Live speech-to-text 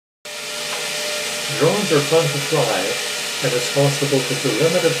Drones are fun to fly, and it's possible to do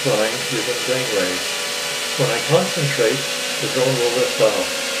limited flying using brainwaves. When I concentrate, the drone will lift off,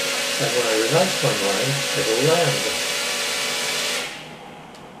 and when I relax my mind, it will land.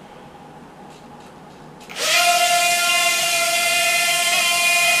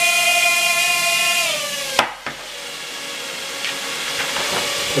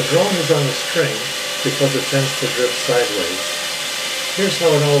 The drone is on a string because it tends to drift sideways. Here's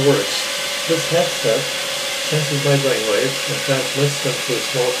how it all works. This headset senses my brainwaves and transmits them to a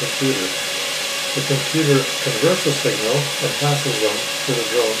small computer. The computer converts the signal and passes them to the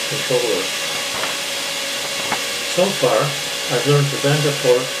drone's controller. So far, I've learned to bend a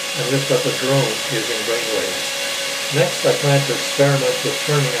fork and lift up a drone using brainwaves. Next, I plan to experiment with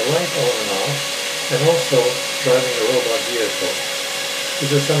turning a light on and off, and also driving a robot vehicle. Is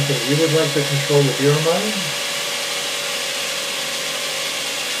this something you would like to control with your mind?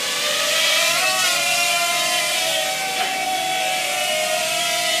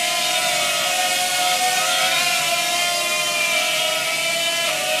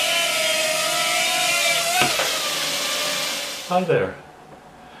 Hi there.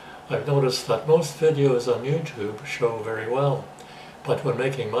 I've noticed that most videos on YouTube show very well, but when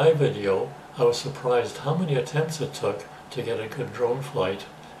making my video, I was surprised how many attempts it took to get a good drone flight,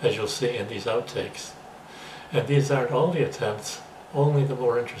 as you'll see in these outtakes. And these aren't all the attempts, only the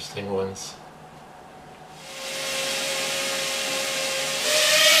more interesting ones.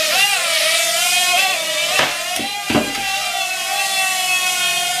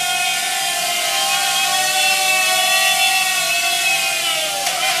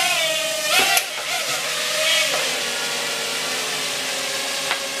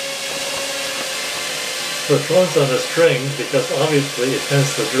 The drone's on a string because obviously it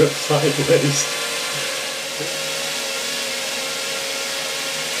tends to drift sideways.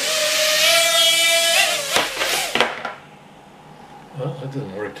 Well, that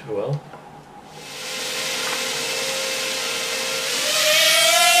didn't work too well.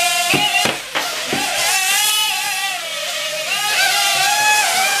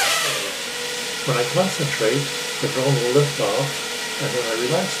 When I concentrate, the drone will lift off, and when I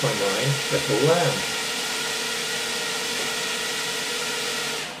relax my mind, it will land.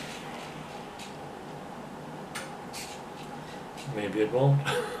 Maybe it won't.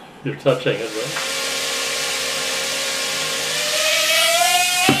 You're touching it, right?